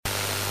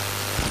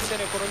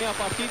prinde în economia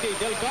partidei.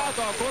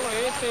 Delgado acolo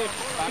este.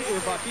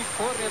 Va fi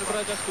corner,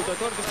 dragi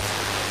ascultători.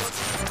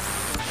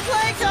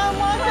 Like a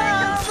walker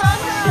on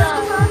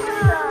sunshine.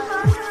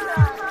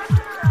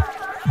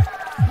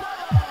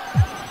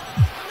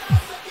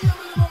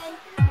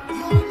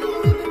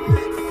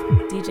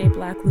 DJ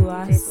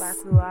Blkluos.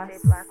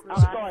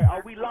 I'm sorry,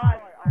 are we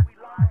live?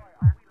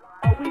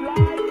 Are we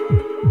live?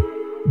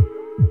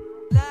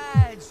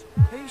 Lads,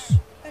 peace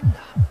and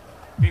love.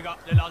 Big up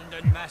the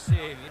London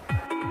Massive.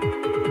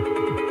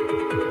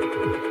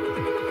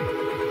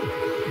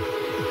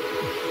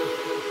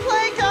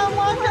 Like a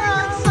walker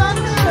on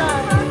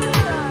sunshine.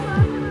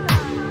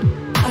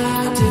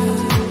 I do.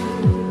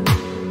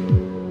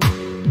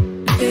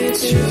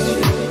 It's true.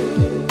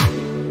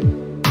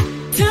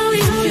 Tell me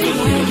how you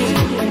like it.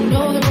 I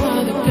know the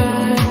other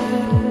guy.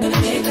 Gonna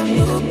make a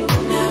move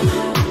now.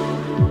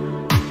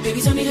 Baby,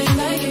 tell me how you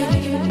like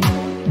it.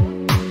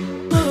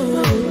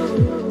 Ooh,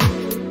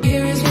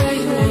 here is where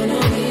you wanna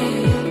be.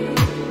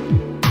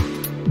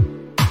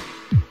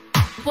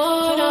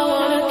 What I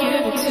wanna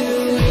give it to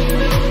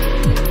you.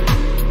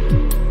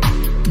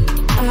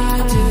 I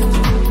do.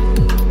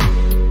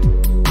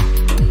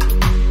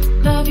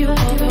 Love you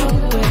all the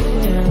way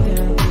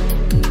down.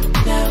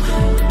 Now,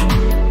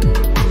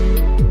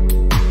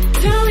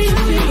 tell me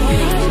how you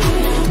like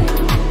it.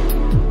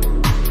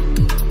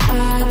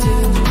 I do.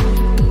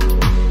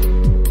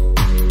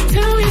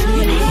 Tell me how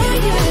you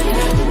like it.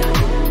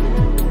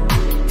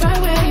 Right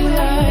where you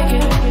like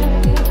it.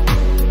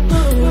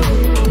 Ooh.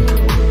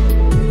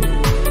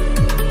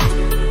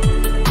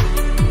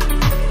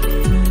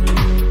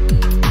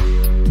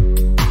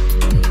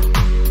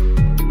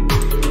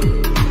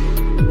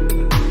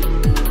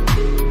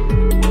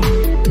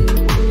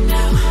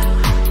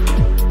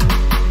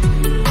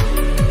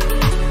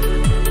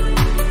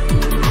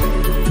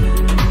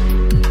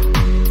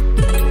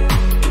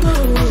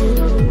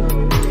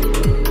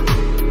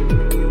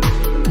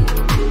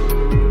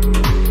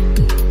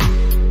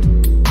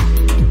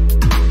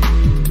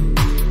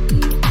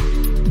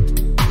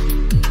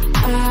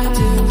 I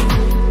do.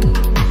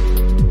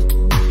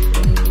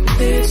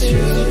 It's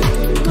true.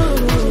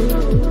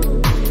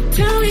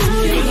 Tell me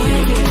how you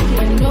like it.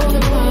 I know the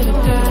other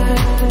guy.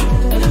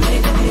 Gonna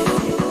make a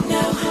move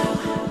now.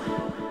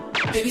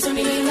 Baby, tell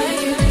me how you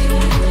like it.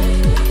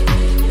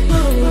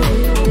 Ooh,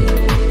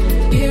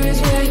 here is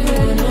where you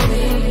wanna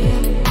be.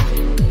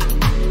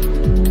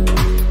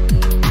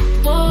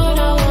 What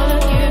I wanna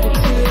give it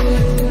to.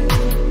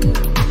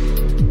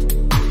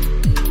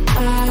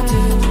 I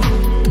do.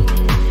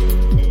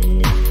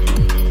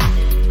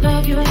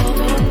 Love you all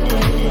the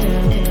way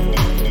down.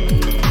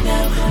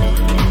 Now,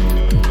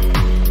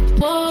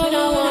 what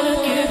I wanna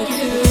give it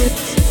to.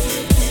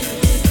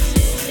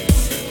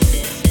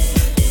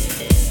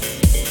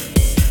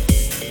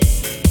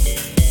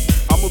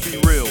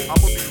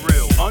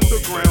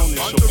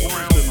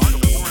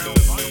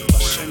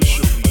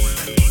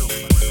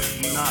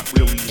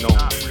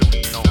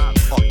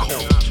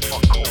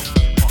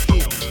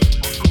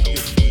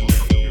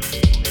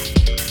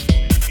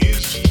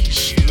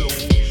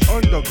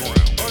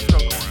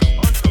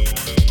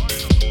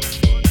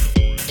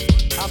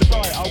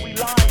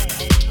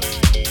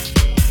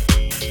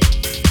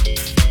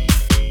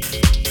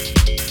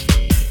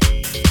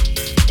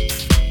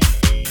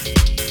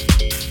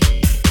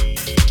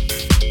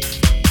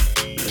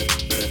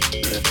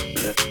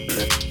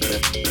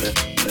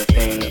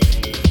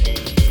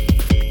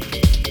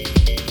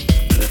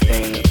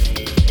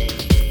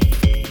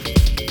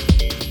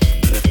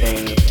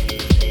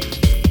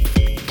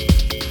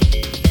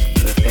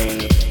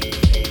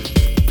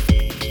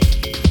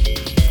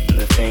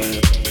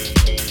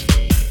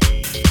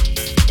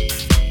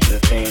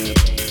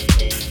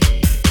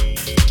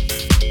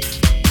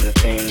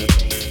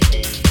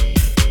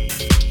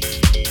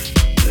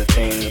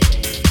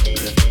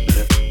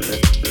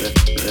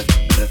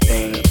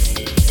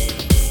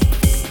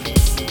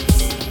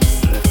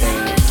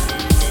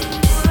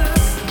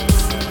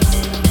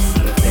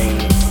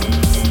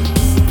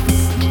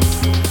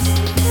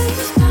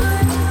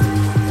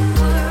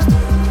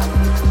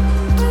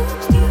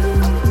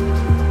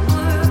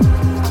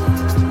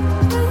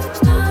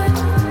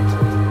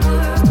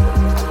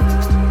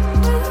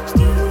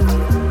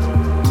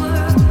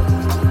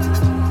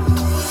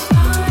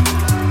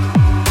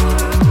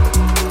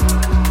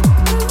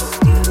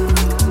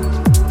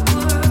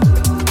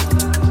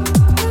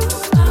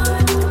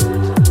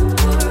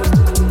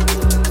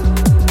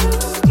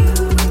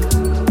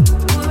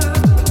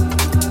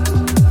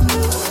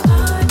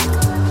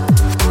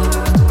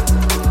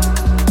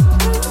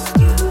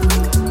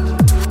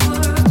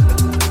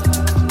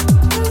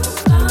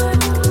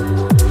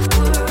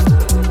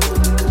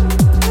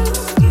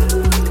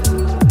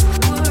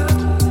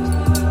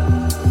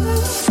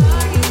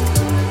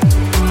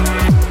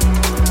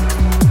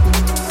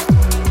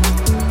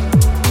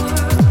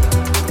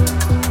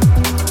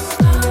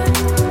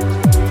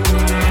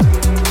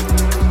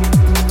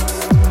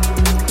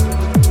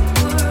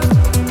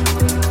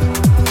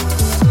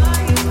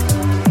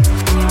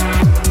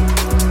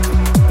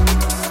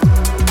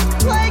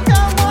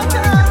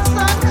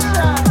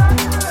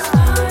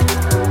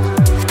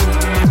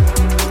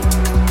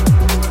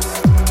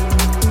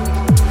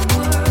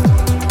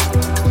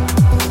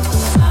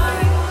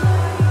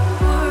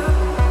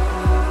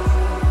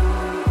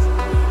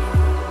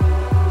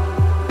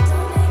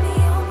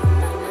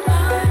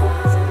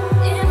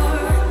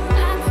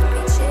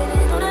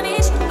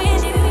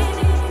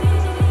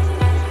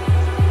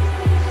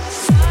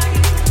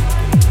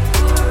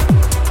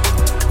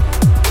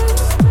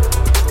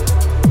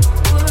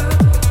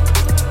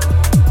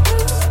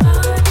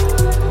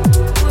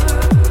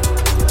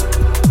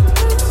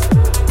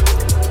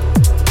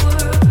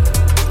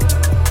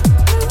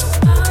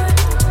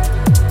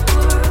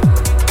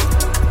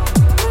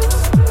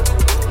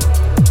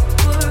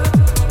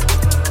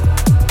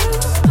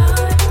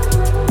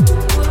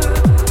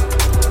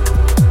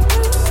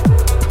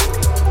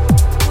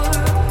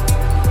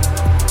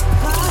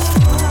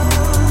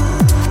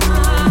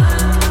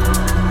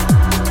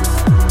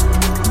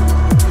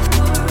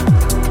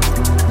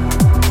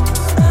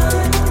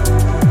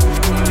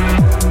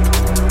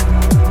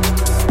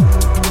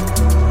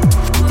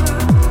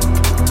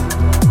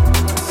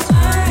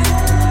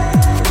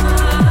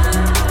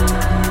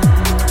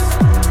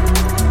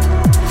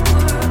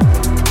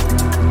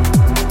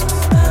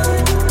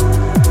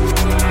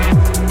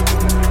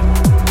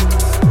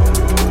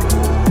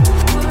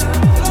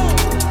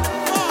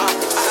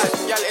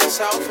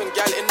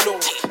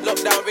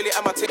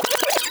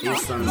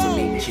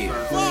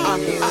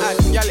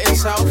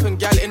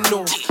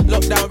 signal.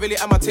 Lockdown really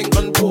had my ting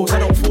on pause. I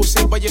don't force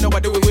it, but you know I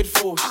do it with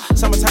force.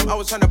 Summertime I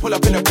was trying to pull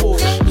up in a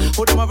Porsche.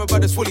 All them other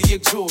brothers fully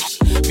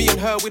exhaust. Me and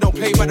her, we don't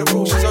play by the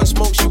rules. She's on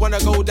smoke, she wanna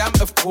go down,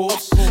 of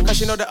course. Cause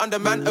she know the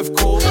underman, of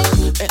course.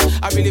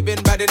 I really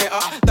been bad in it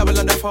up. Double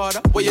on the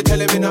father, what you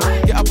telling me now?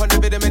 Get up on the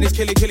rhythm and it's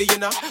killy, you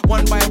know.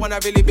 One by one, I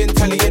really been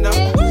tallying up.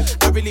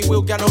 I really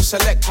will get no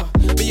selector.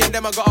 Me and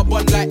them, I got a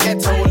bond like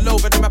Eto. All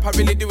over the map, I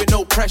really do it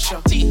no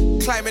pressure.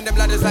 Climbing them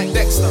ladders like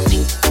Dexter.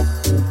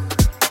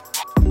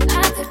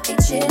 I could be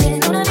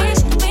chilling on a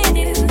beach with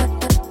you.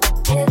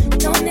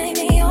 Don't make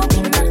me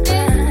open my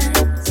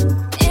eyes.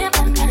 In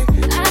my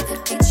mind, I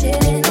could be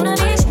chilling on a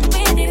beach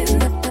with you.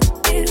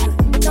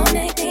 Don't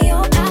make me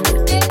open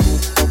my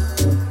eyes.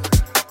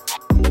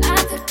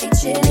 I could be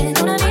chilling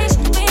on a beach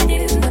with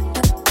you.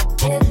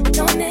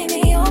 Don't make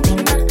me open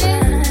my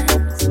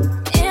eyes.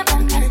 In my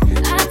mind,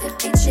 I could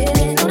be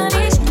chilling on a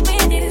beach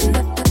with you.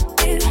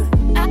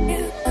 I do.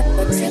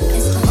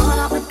 It's the one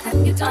I would have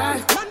you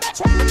done.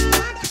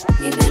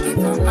 You make me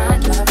want my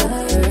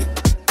lover.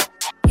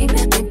 You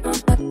make me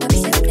want my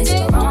it's the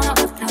wrong I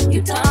would have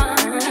you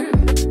done.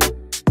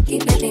 You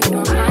make me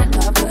want my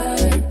lover.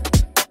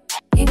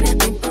 You make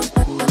me want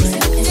my it's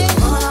the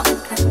wrong I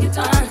would have you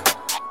done.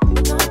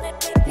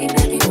 You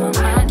make me want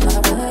my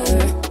lover.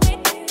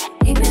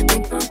 You make me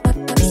want my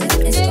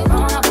it's the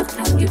wrong I would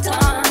have you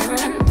done.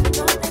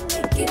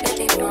 You make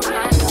me want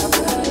my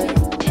lover.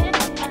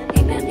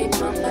 You make me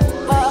want my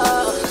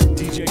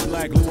DJ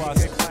Blkluos.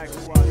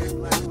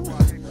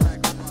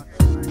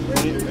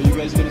 Are you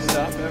guys gonna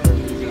stop ever?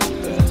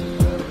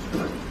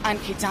 I'm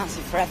keep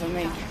dancing forever,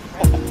 me.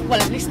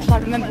 Well, at least till I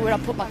remember where I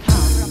put my car.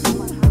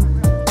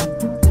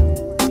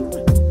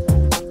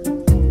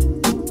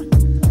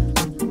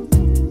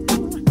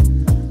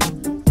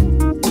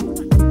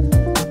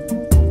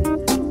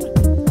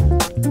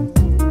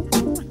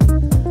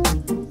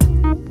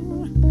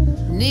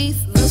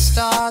 Neath the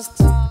stars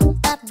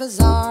at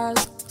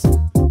bazaars,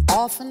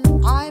 often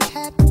I've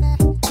had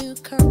to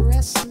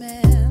caress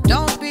men.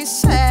 Don't be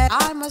sad,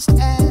 I must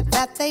add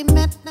that they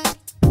meant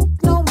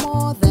no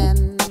more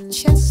than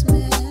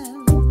chessmen.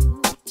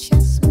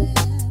 Chessmen,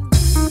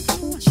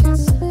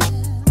 chessmen,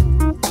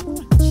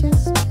 chessmen,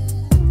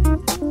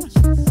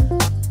 chessmen.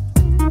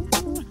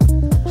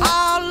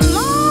 How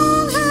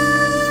long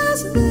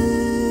has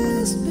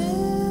this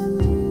been?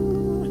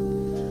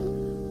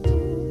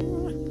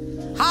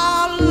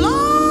 How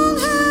long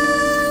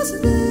has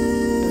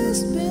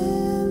this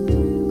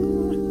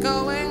been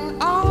going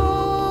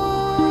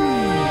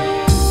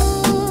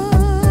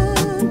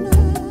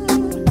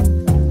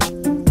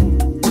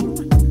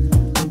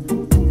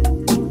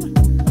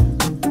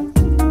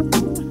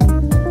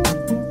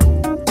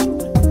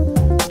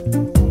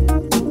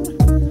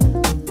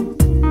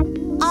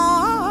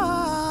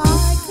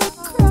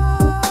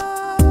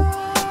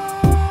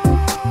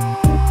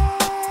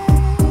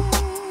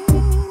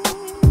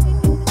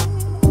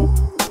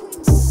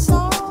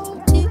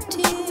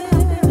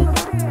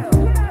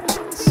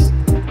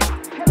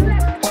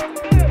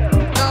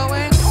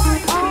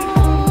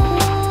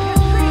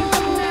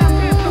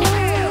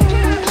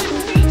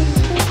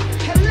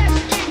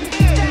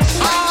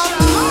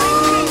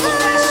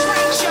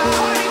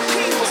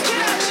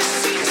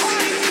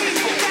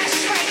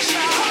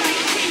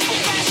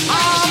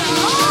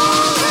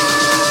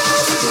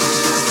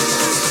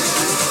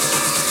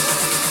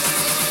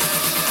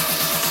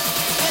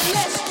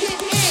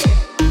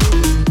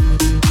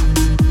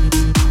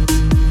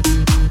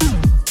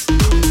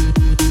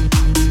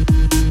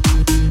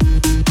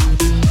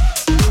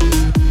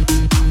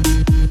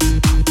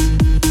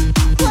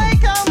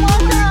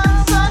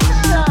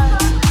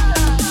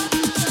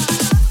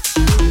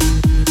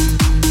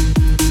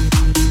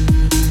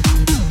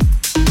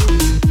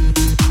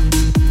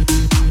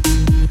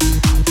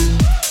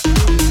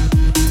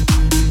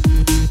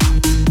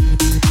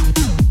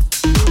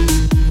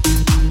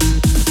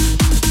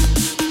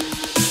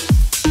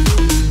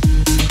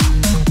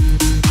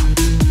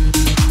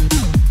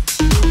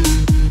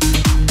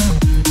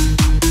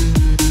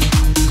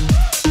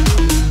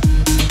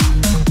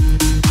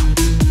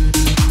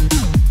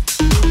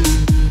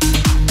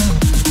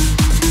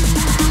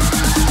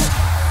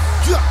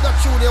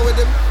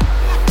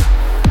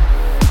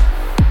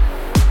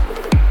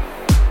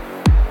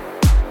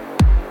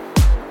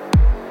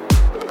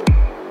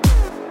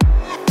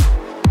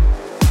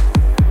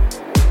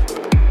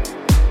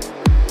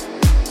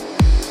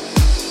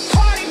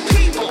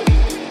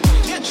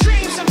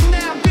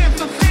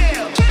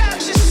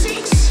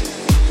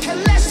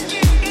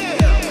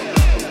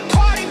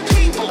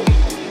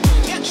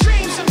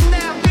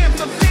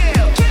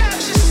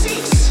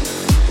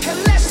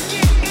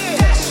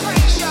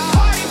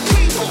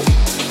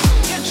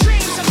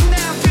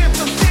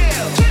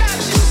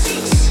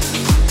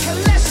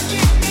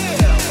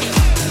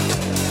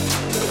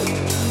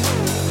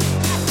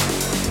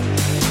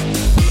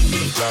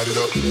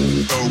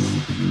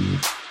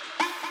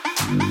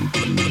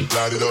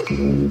Light it up,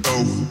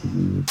 oh.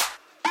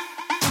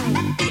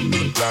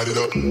 Light it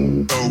up,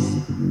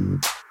 oh.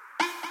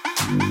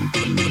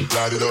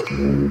 Light it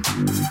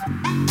up.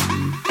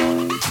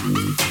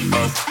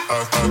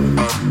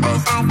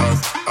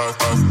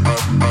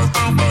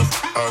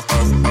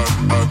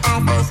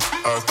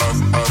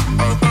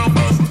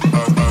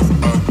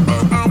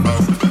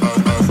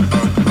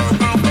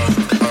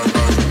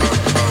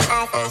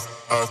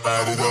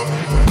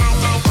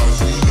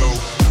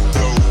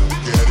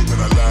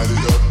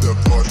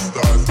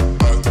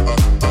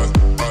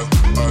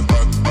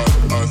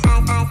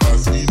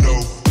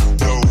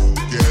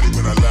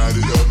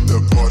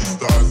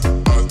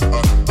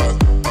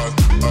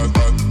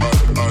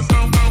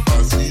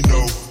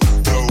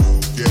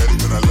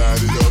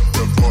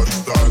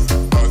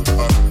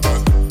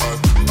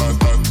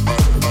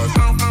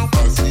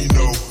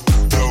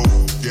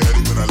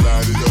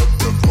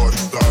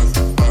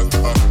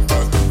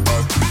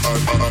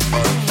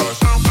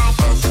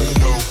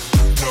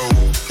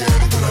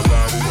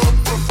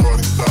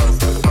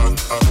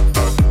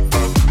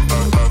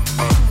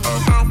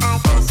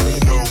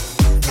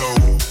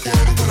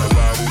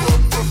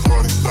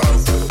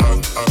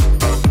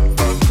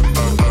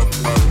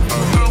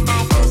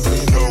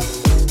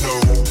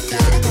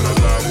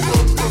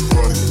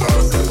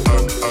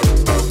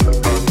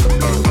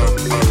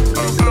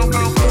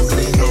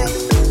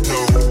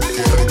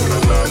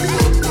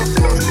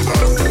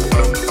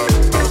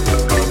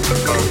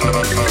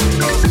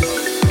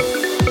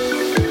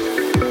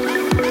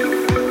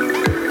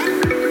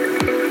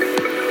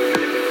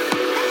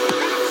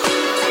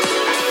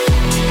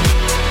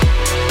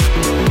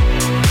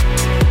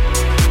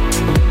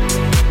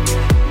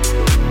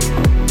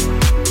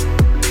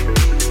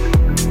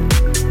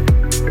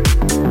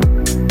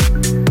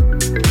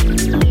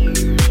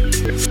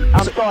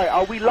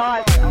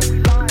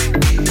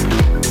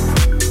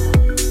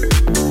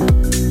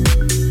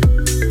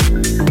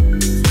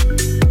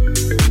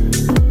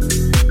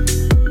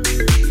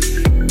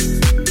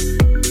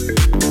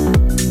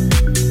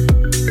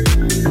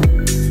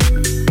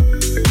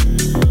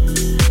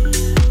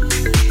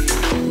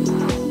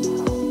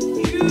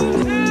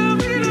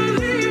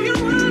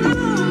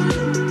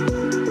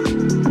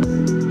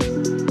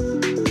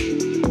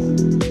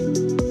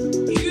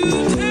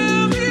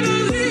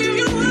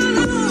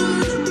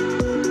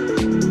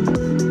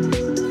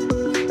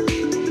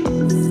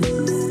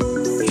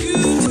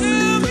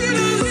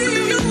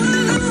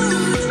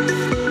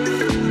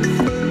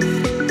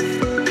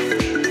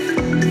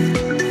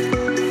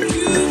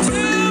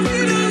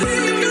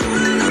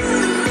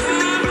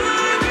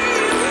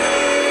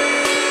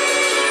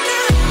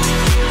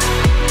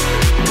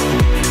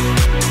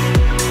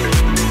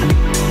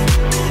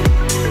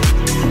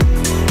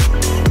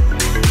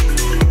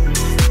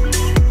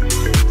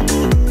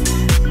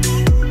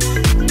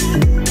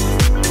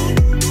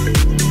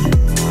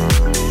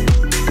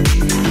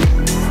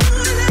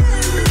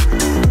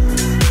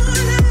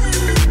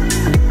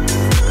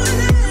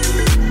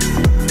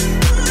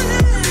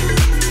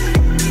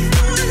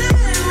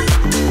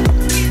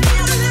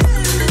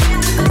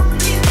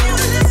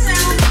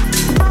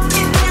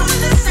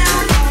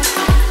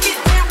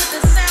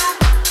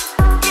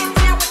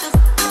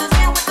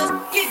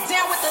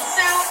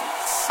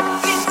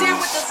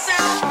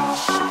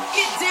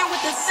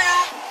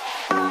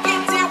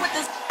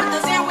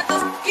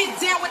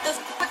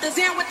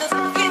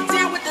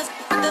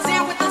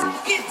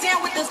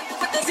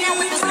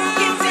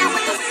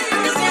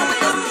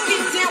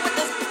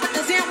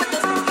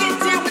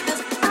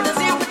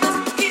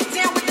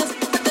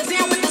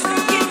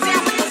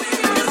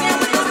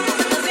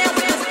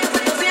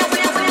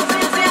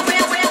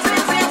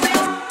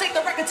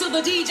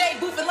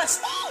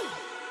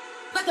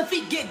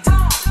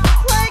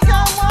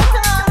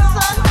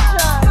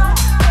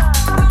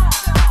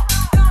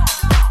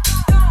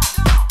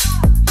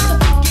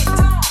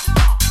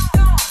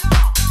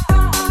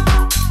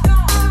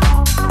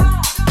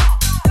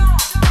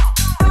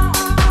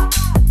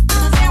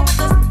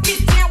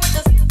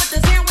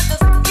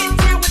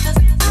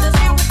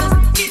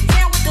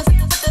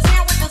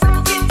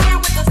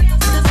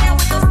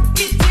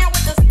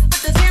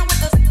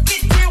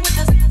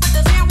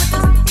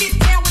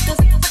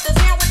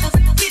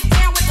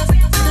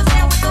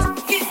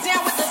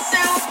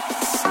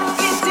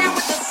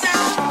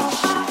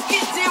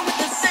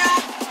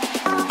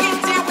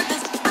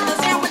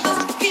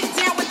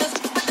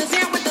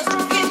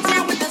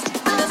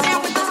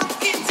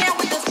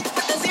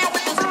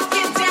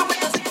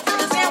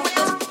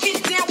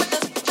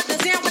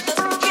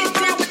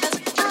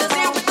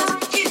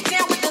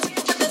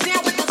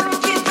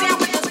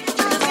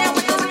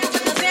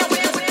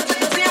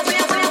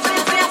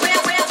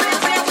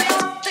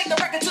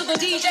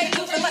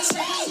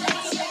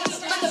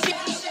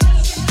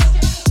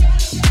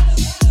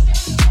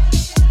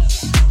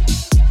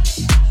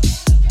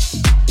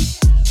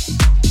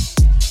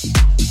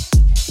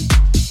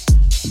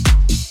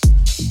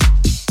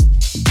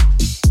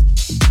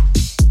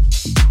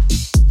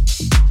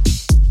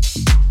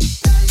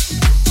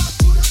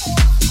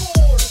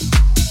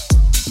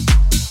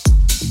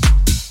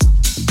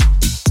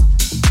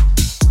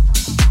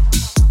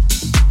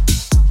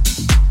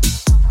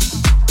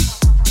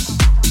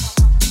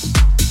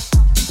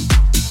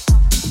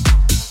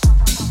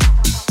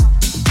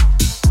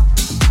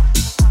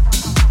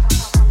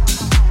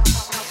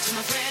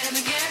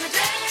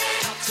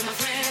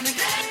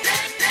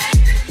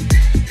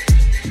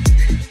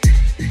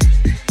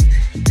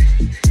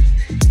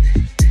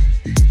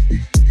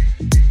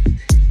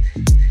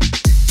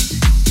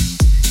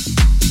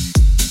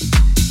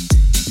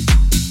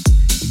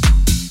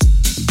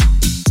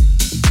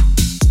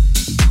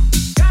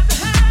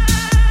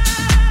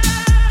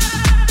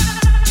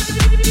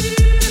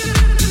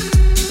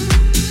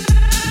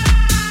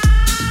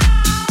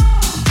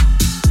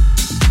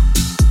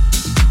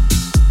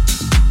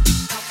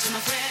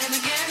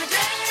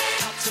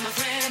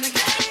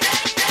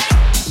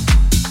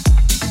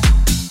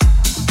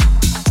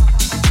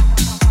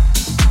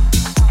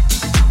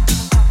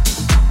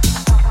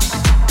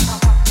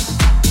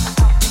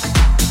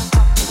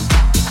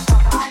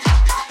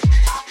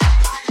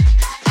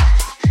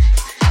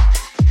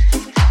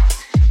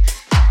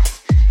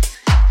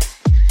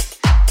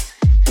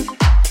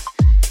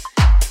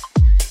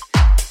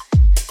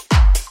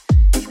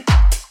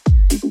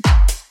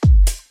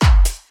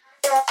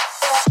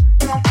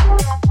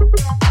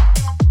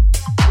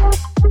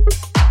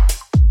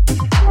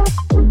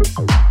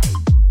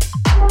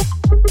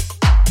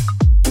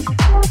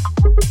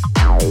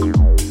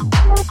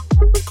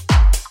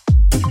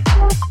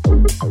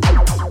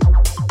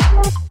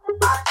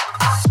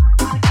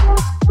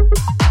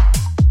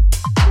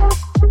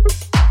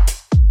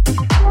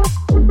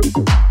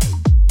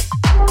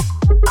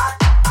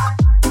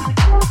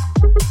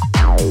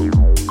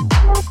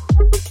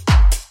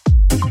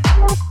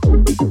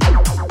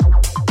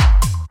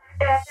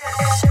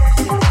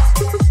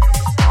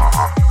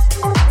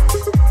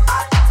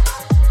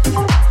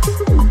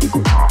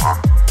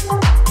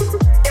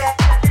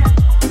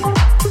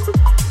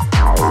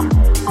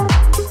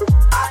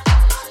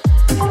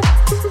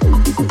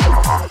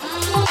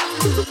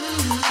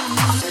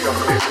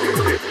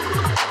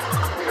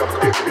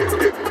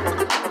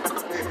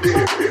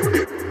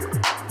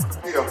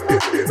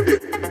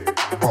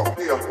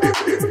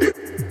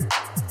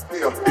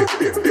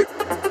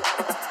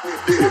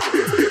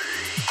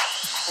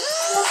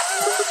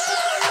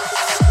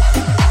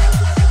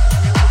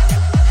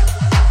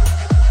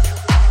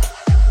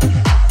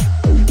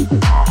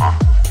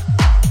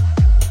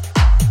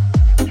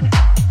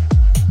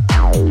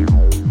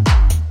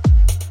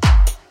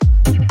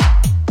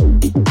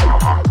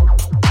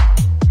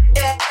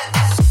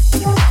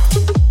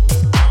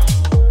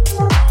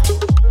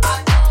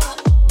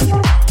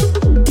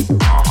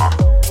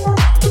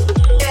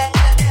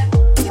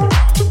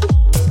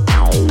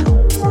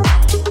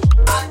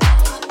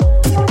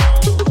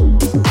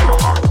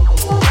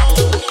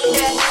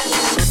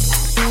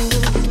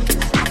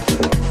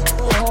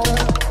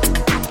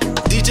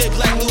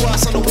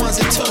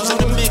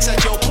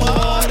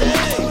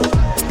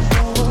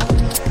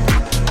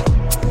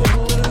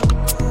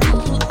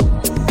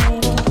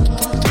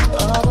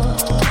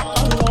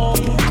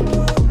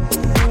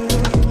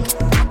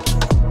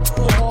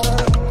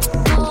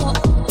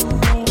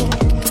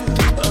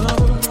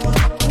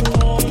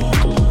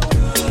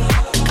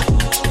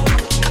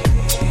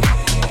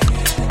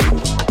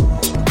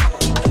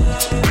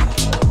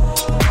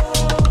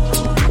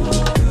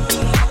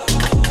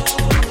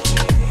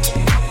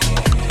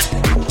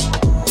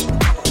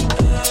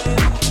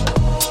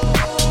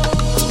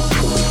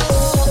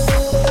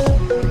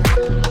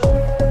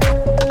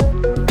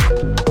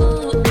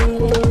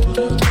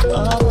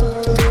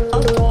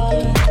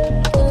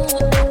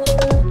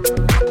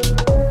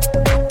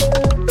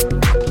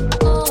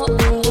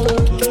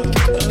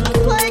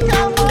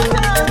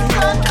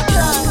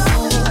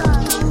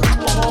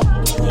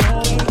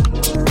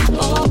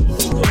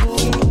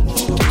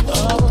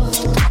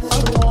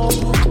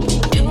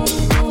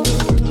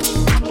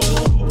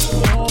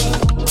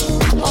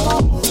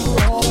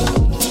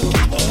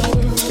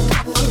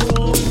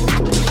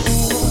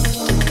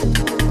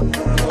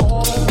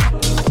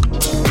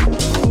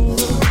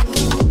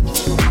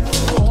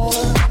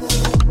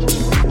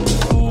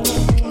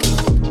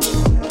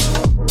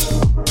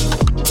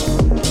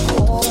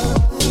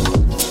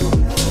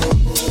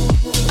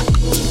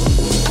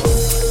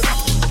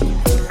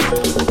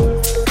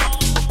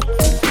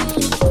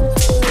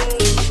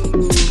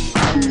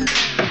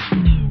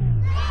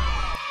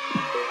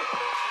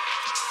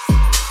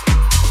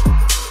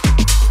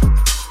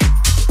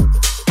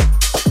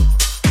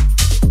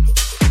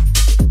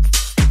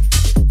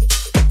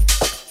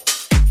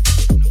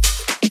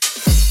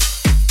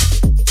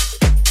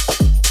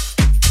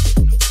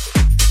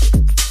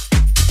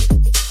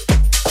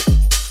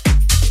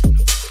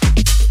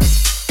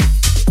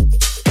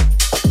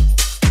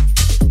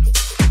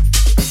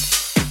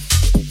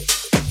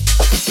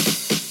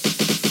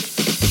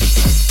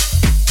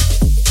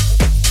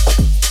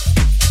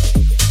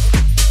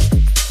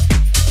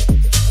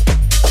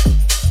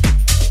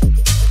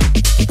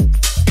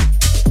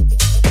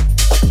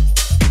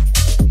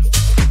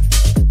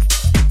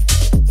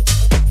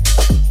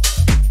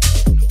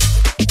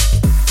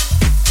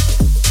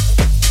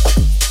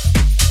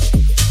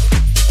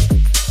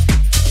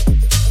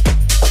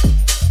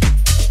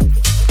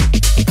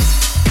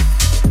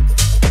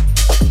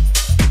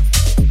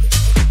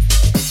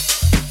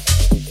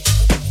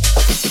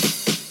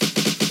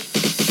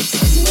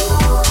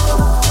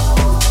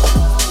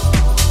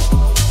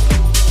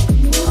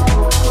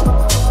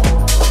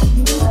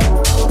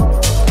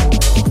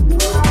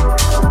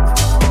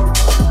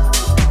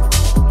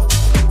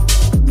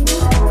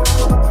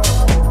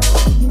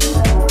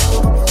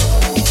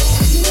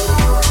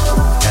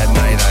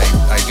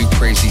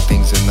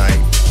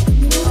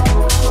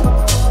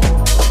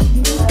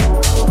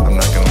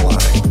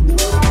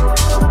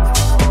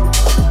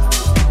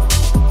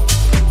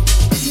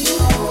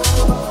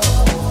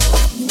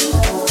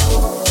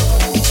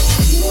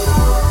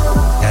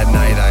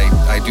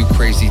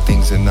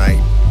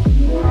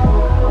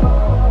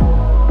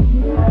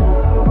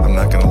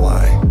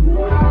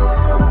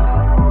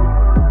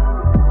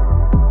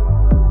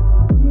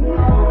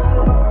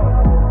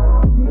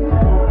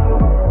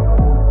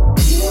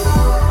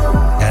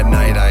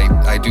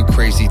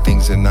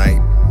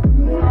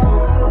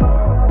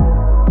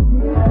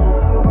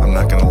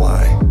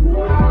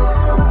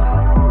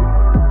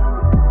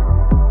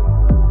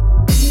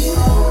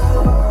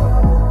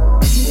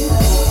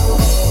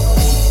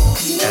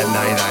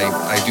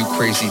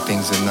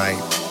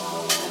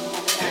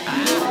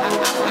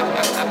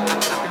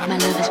 My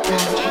love is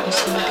blind, can't you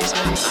see my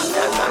desire?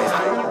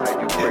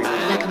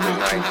 Like a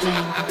moth to a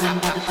flame,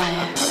 burned by the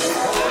fire.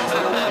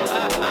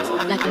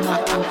 Like a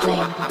moth to a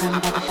flame,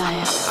 burned by the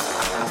fire.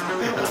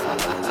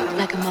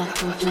 Like a moth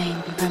to a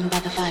flame, burned by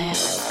the fire.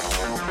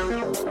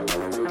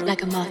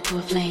 Like a moth to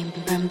a flame,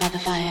 burned by the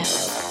fire.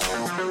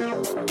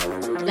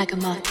 Like a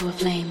moth to a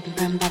flame,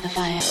 burned by the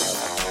fire.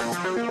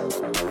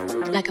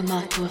 Like a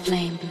moth to a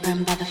flame,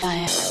 burned by the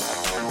fire.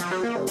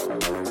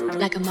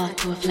 Like a moth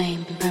to a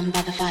flame, burned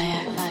by the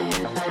fire.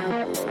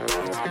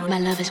 My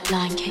love is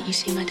blind, can't you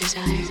see my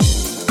desire?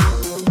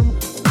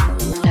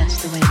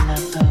 That's the way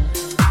love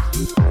goes.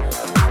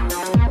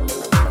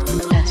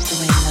 That's the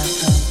way love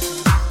goes.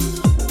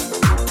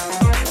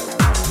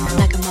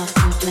 Like a moth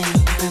to a flame,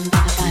 burned by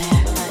the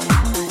fire.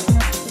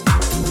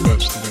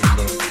 That's the way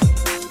love.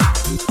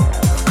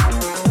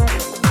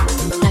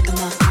 Like a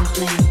moth to a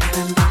flame,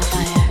 burned by the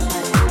fire.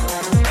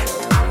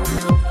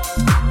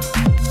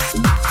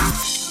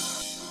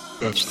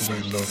 That's the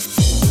way love.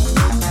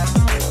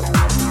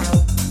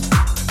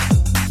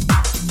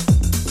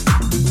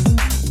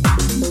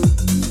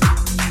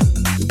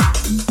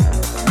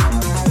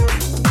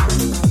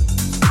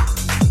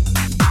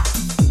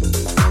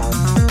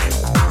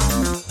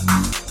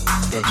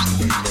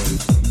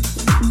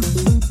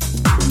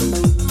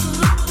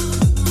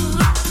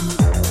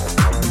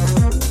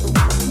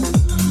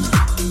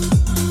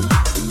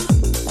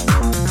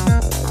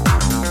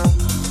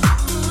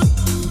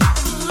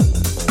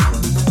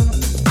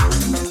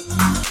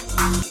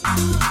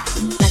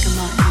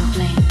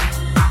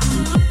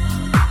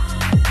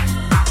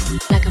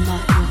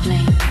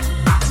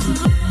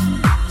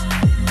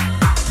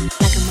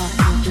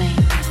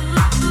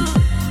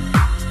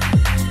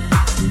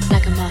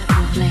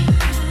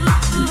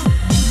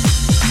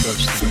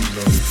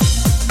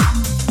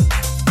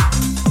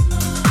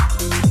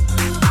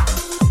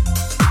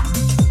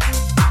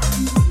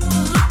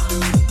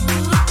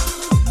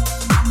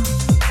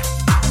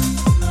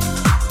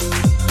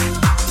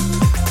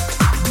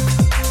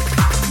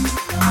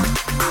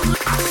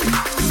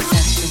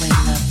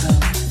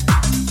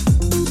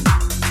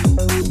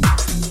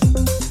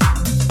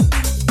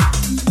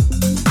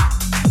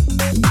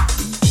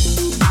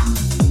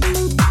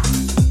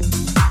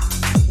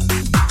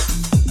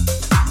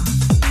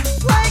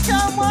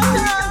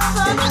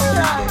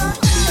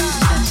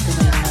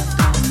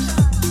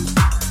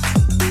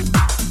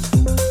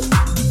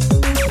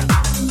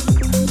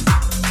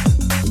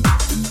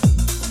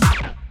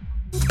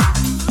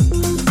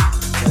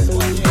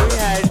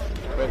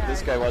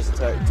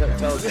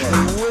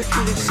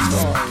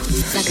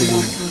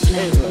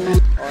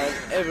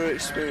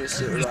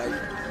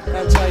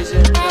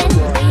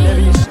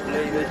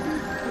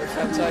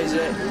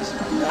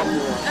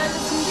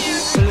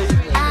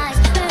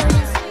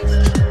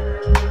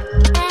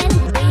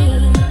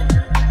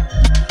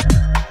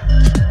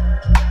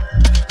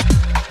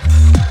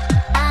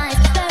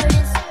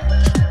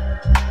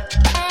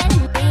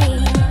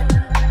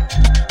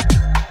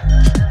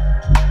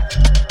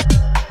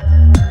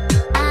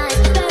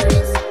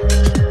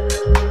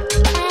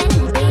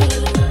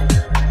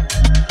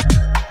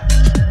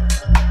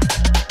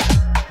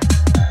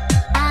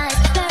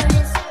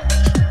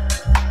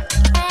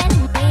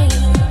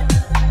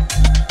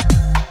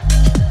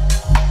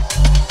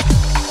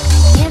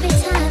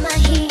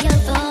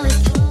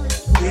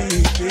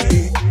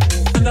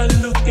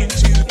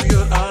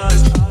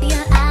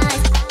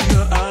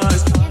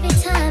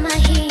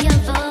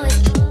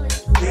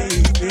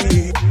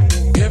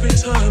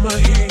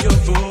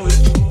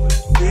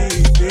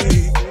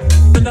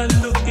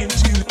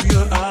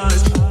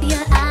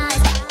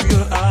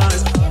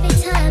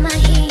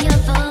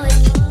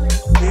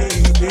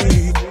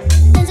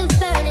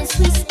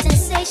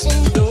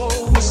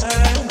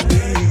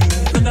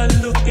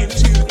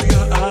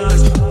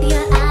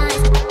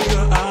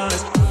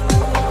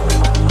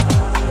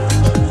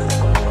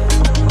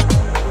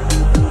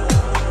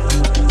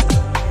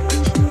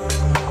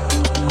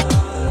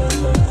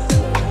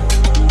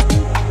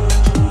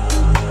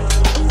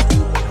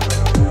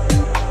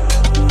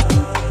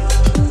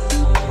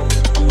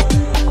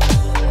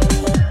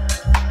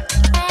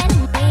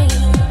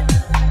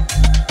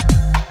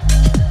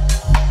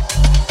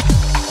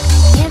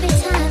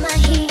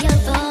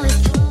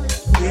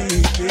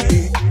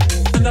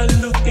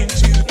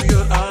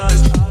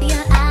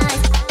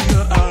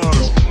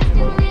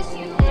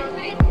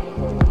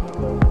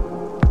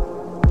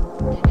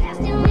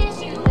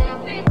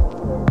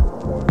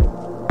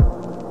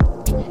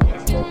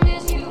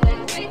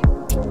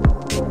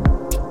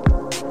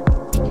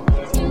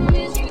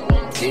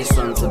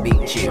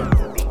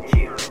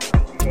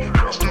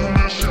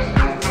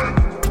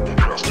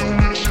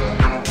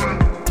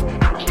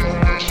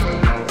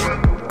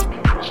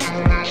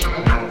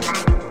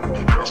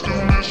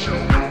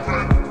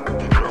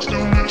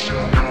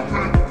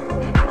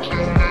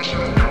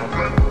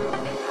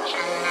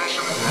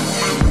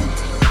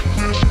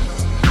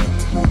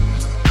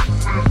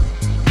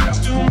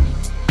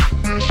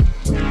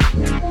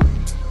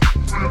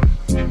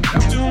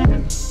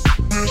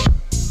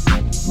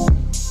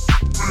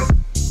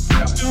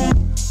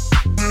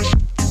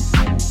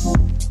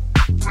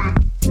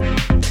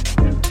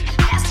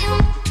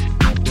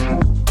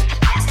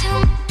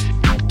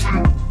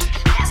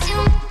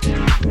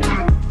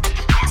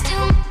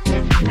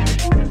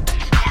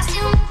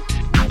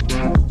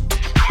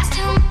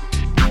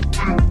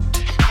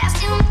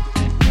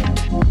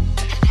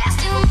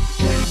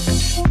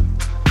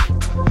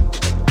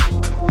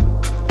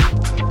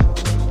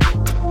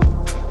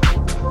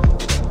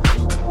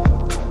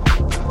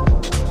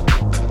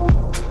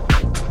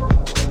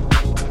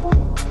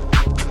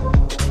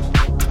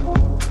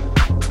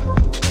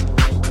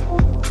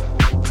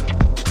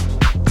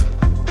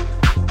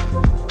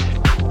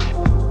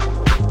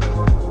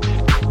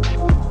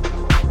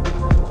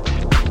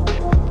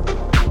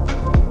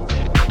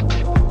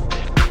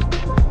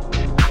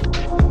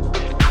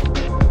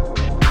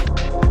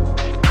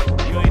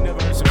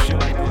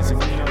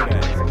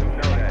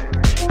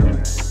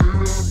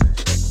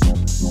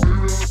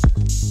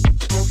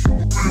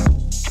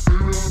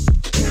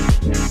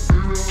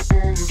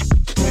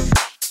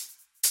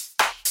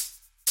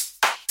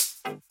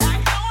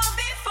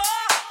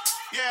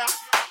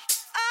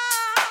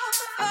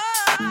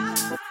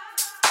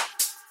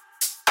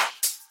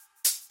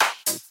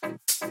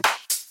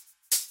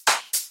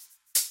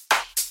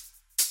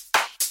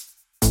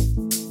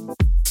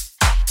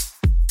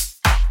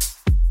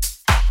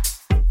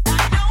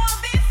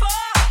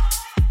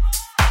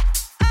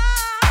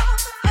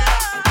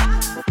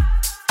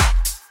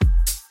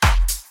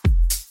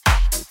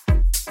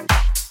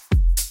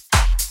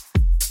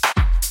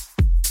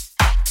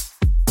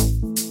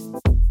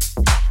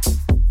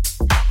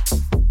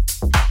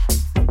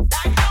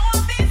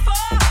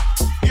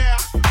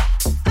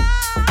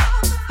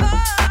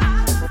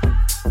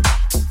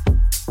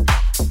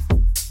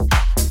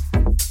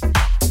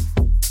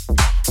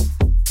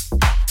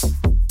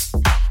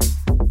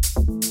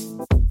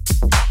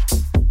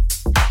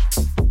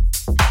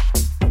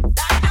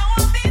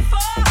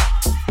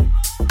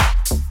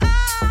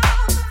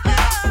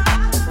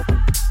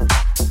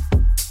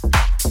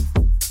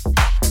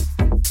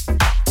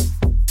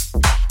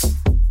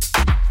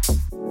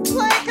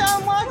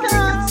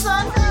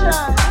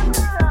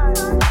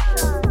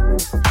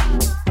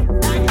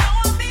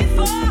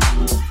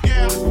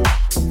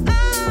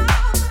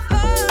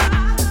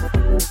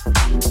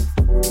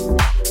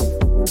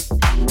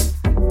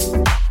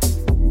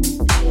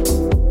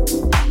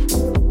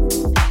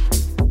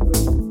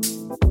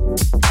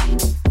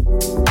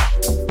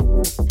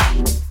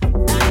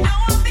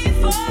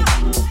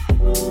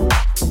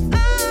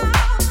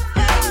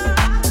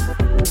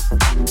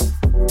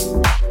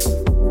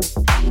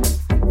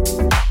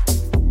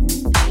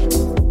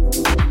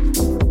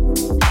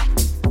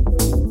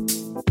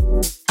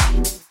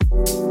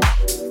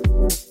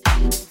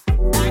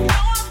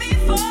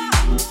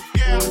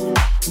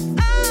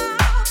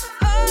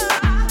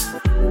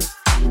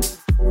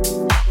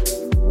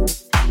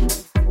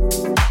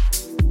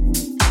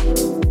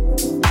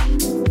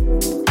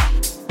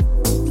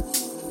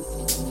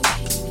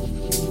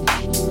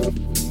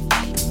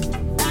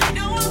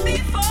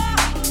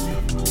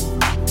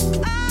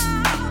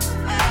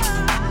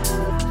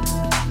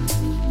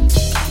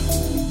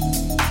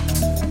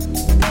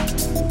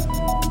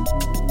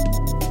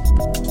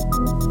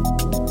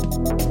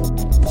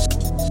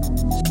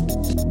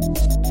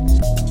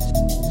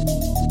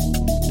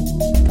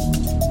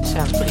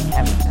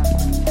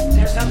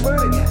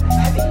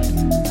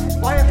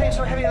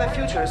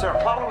 heavy-like future? Is there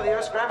a problem with the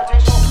Earth's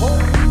gravitational pull?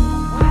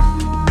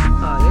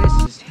 Oh,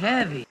 this is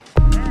heavy.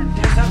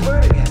 There's that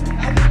word again.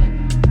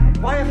 Heavy.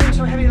 Why are things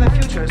so heavy-like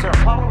future? Is there a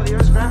problem with the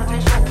Earth's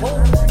gravitational pull?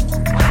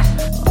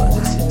 Oh,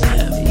 this is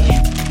heavy.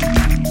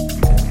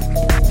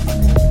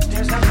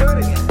 There's that word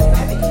again.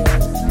 Heavy.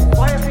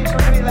 Why are things so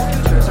heavy-like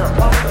future? Is there a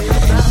problem with the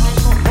Earth's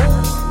gravitational pull?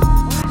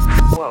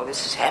 Whoa,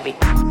 this is heavy.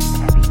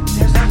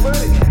 There's that word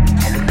again.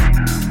 Heavy.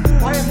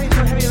 Why are things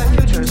so heavy-like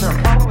future? Is there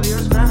a problem with the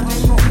Earth's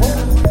gravitational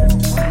pull?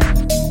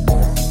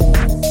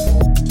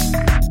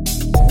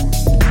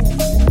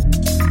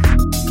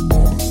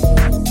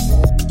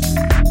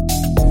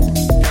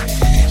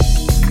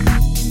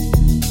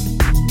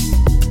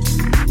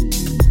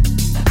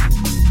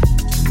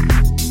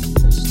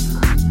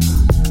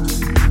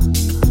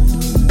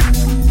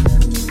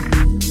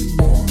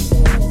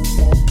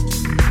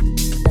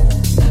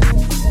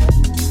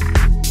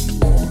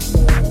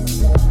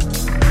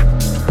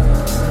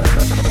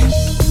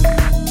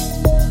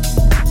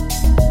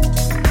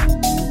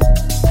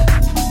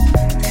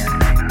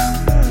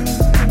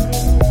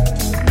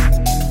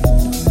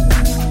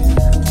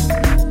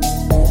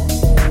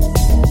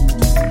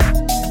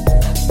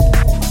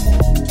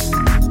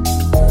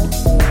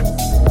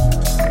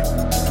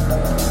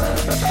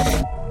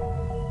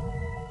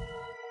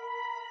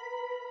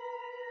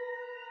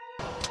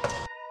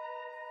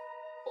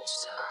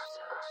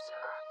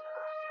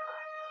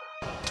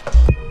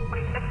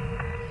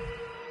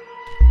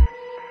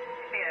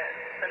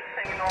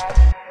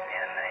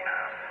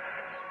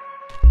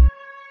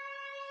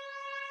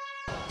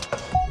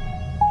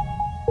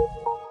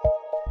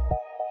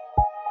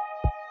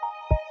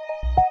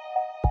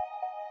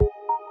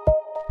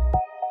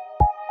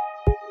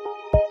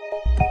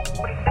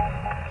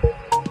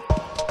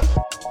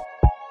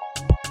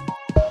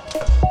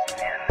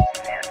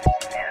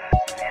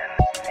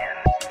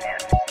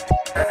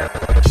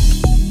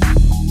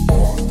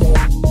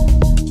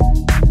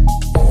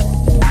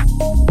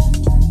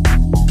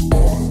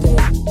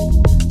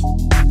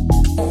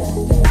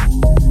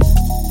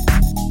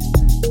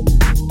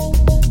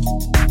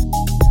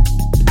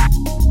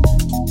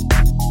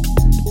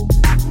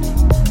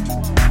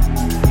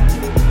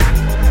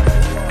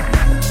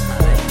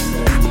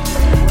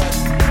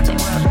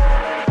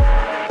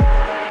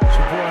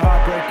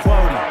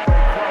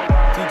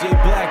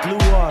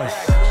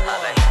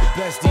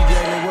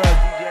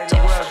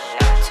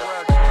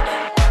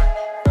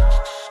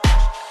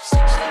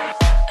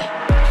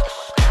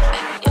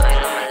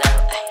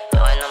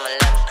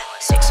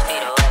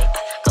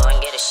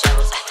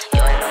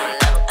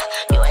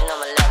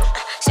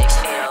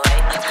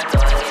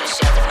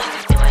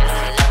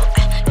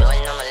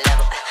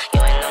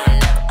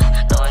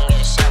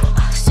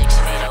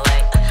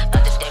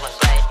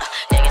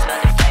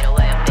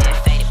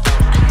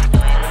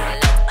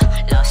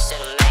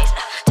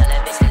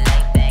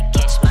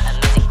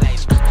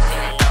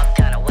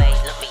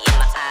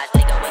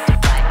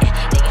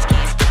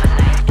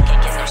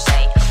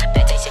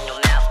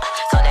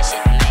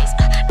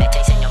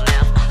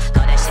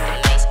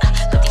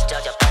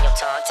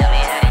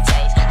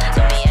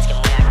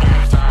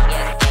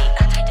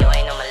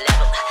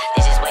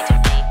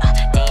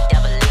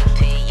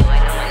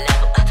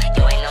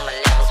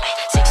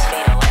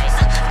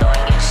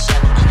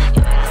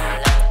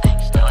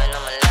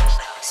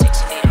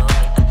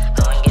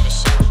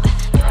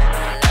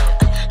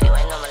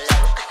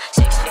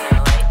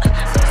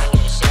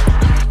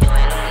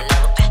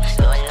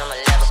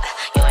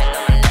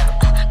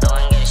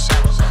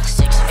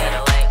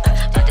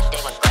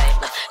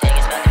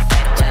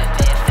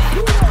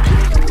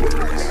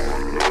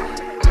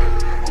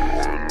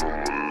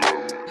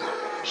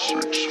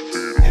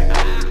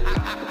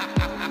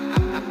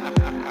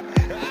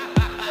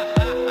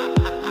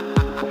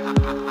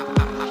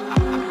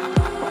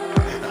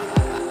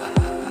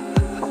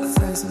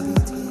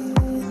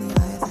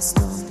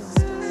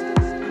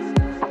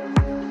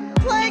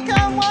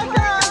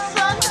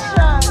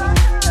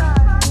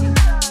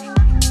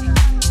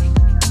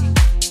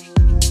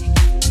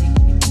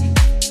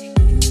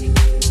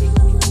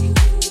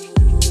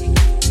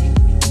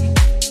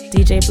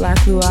 DJ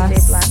Blkluos.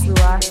 Down.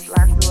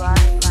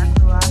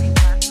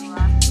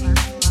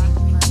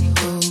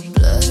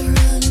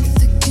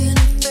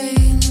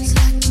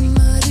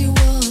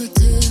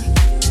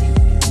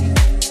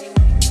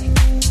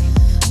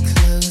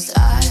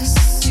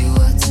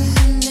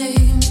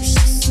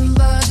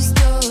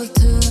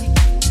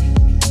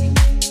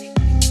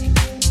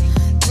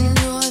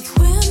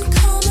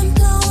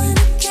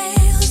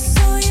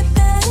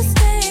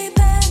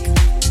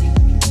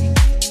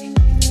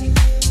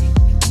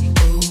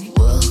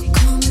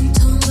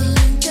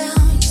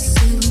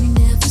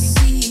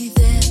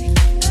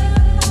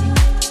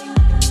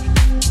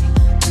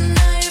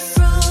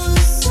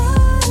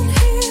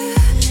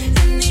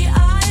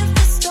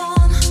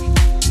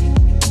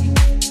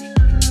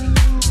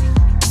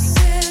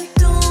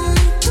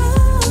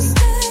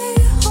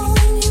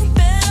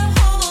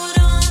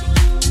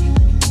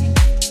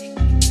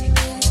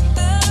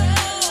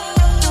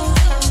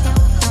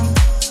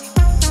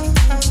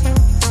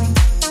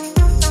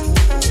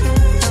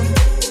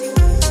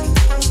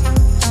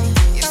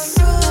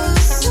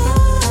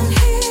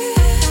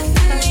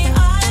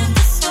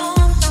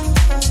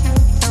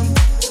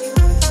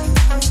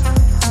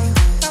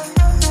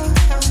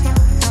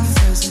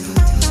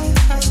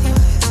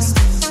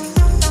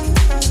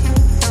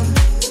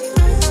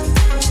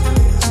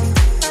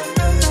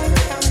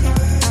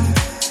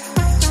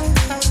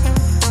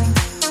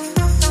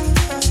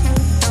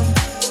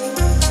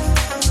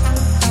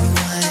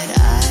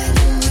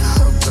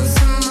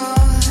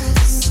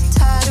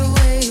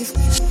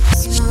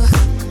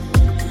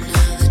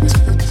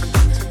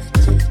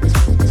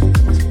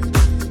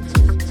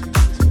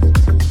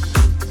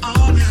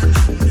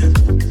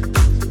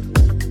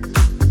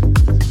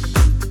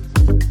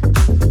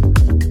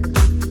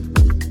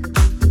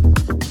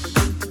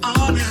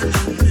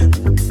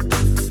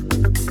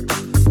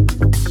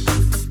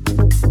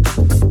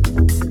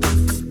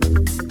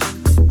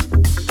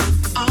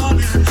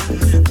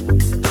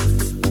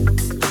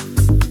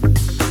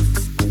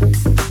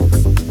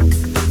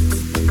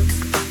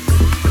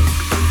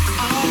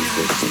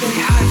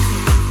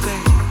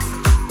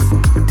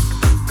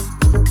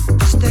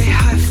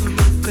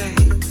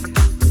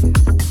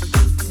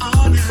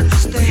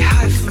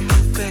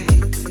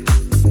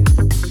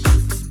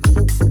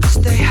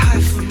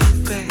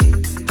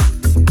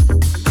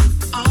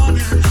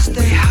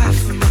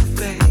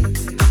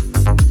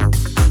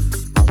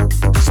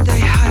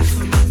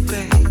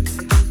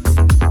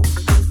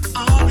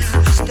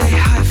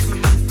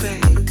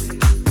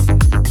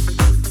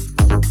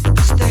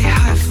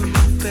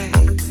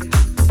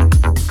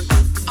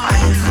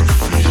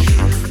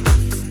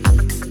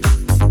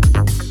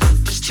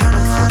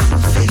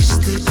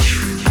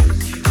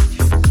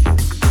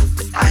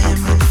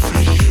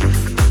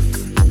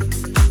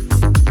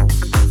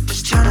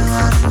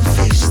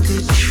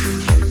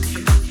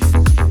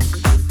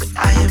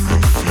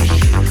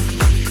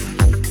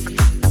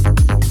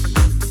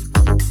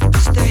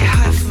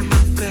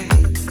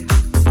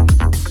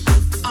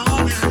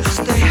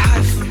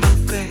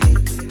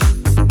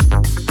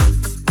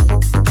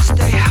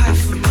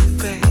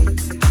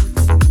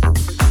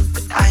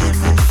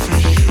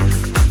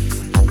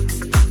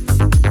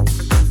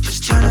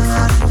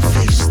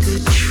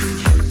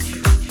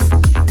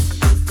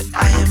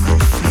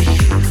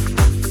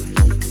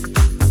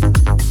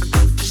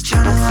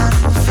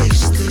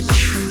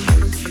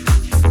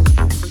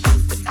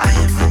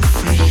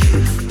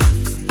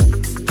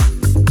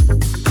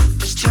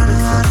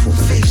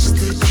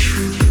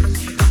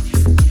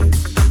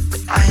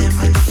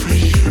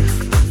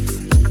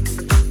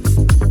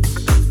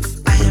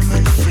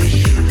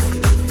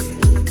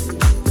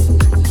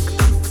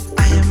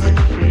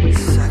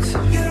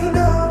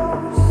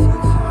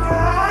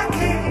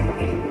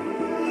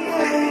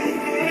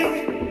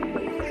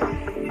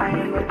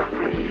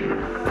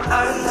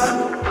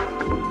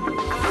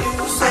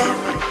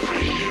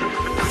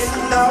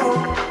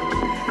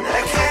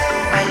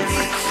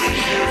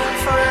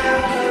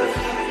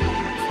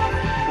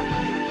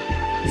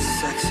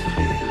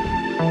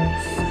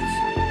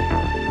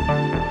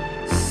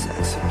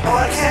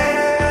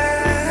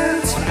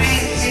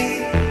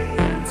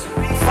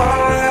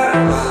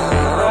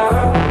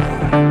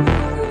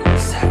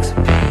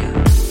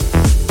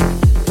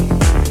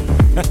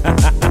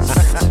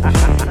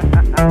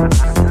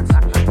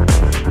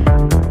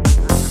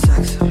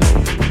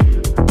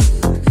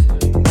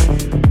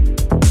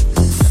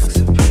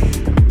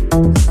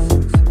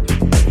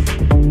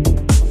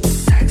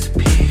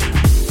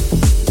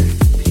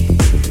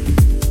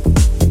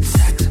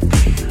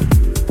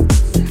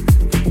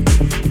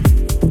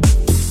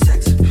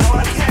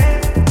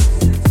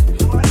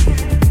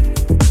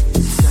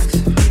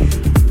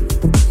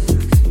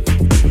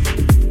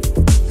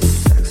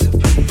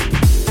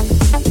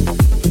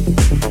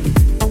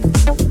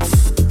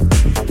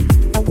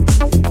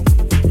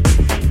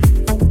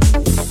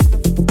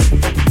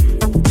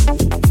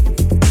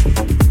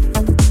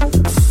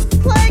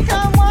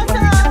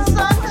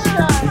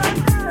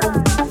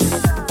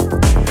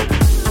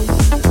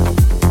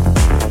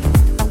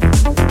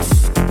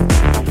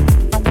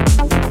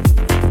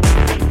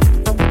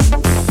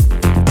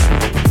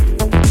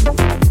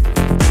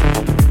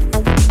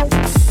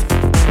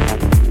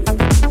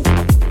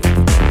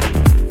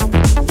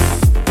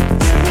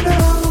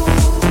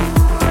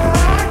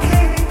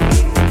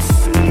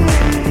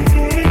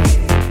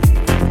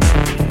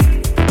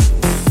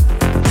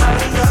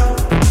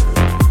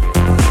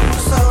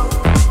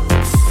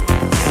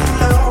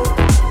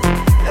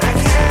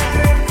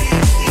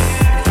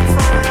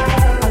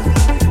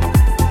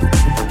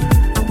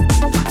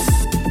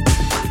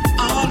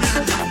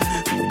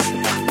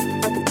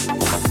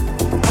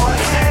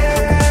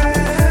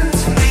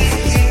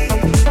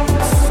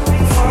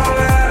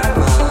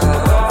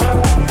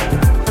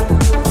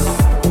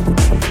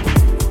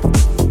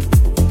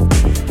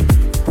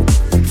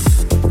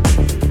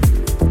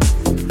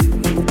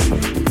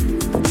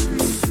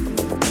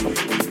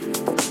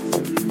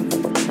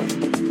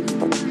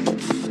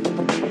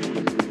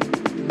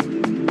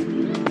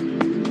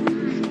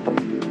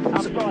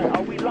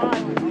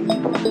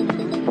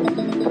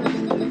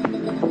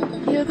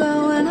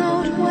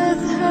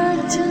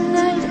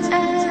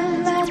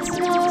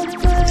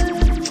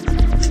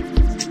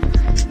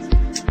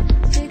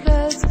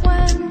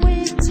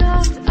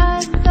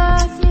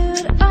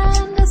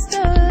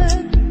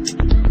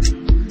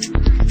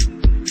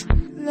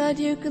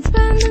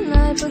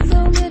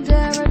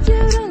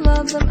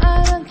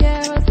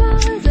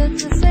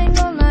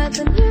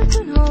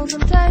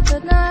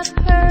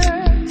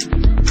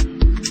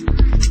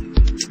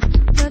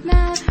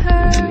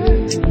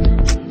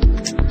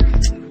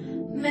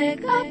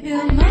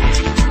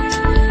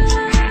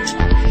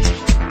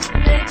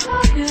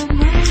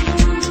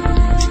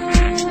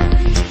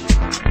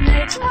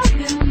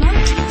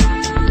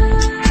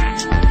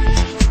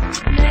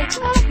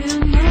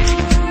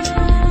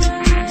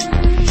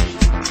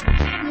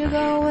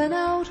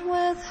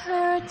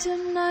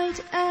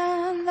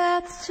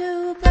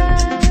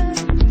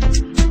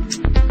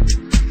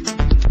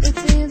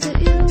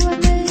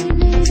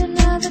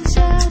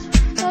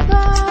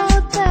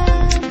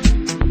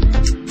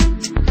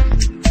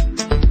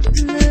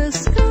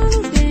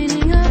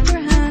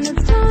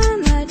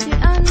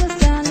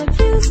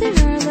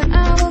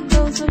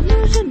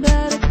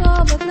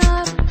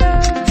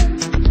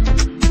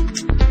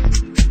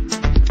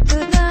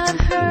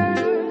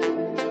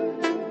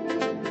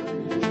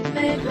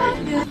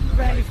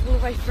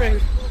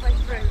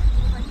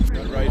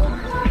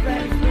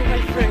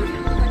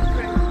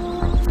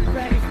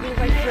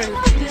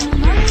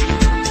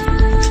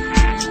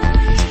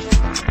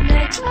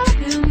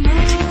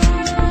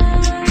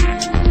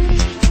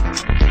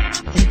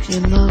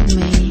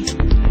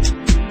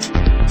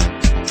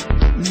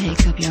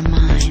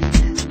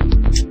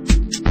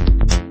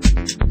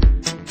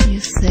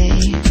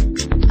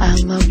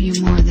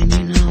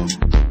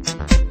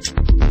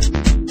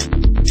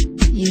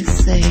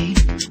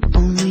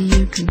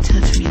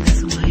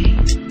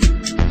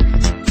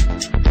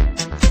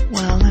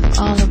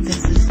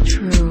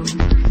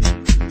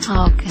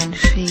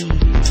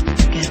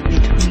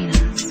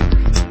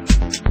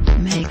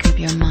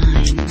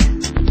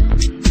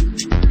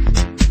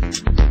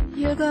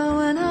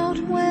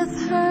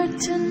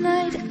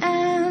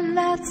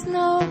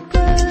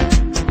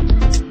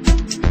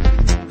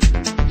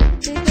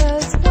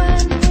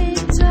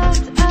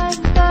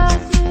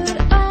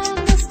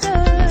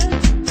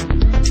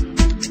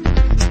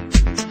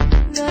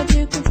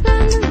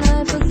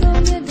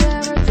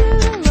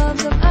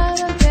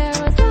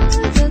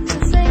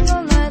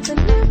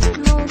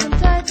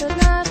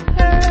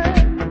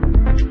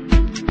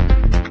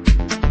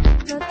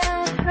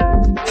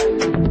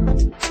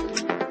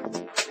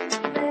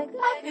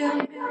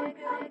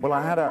 Well,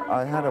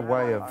 I had a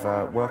way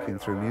of working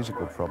through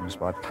musical problems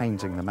by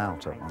painting them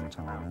out at one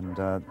time,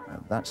 and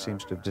that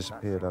seems to have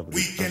disappeared over the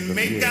years. We can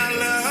make our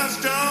love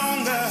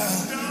stronger.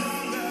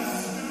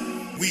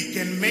 We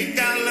can make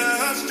our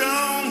love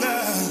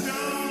stronger.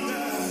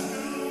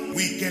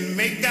 We can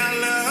make our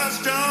love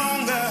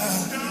stronger.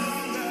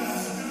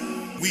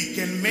 We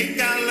can make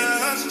our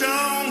love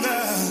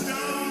stronger.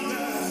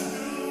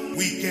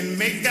 We can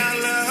make our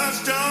love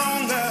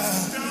stronger.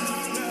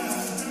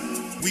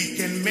 We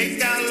can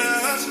make our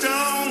love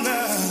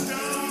stronger.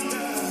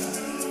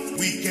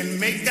 We can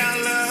make our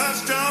love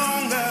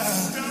stronger.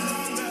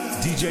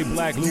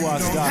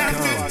 DJBlkluos.com.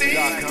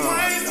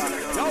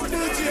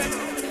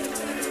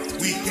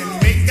 We can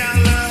make our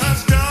love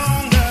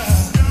stronger.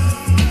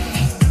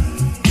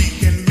 We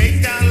can make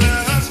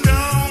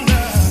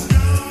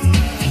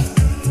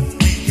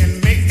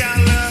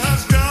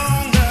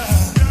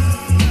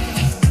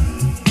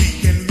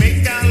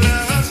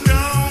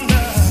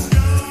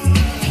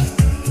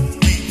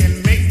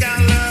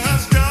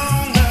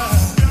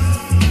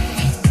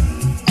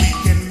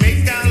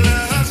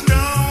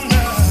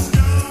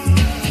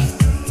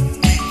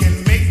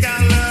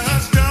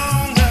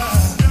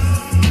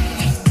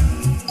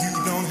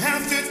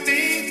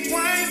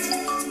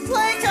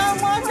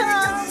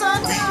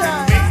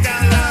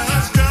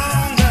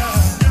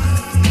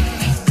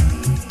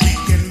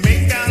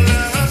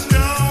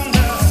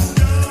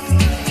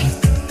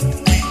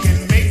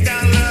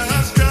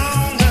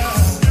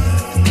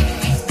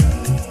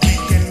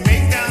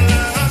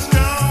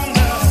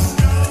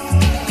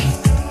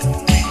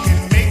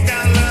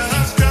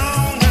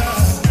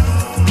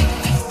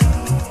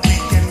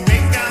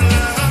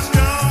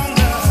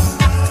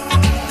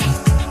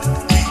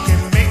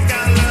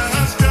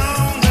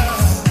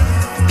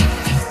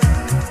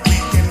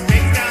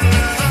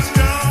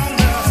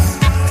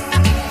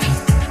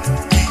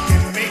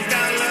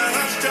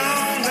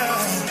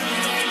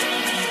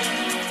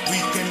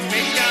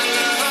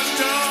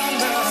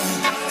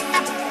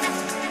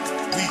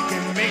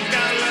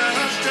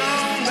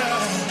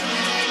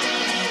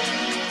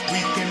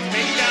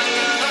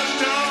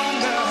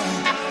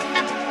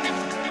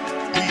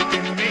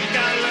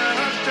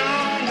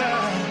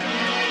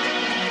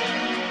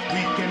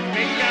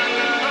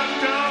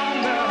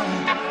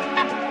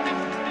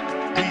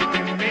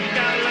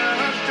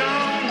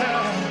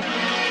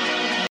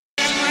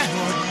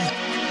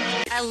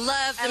I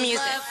love the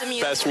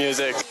music. Best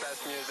music.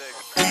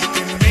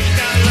 Make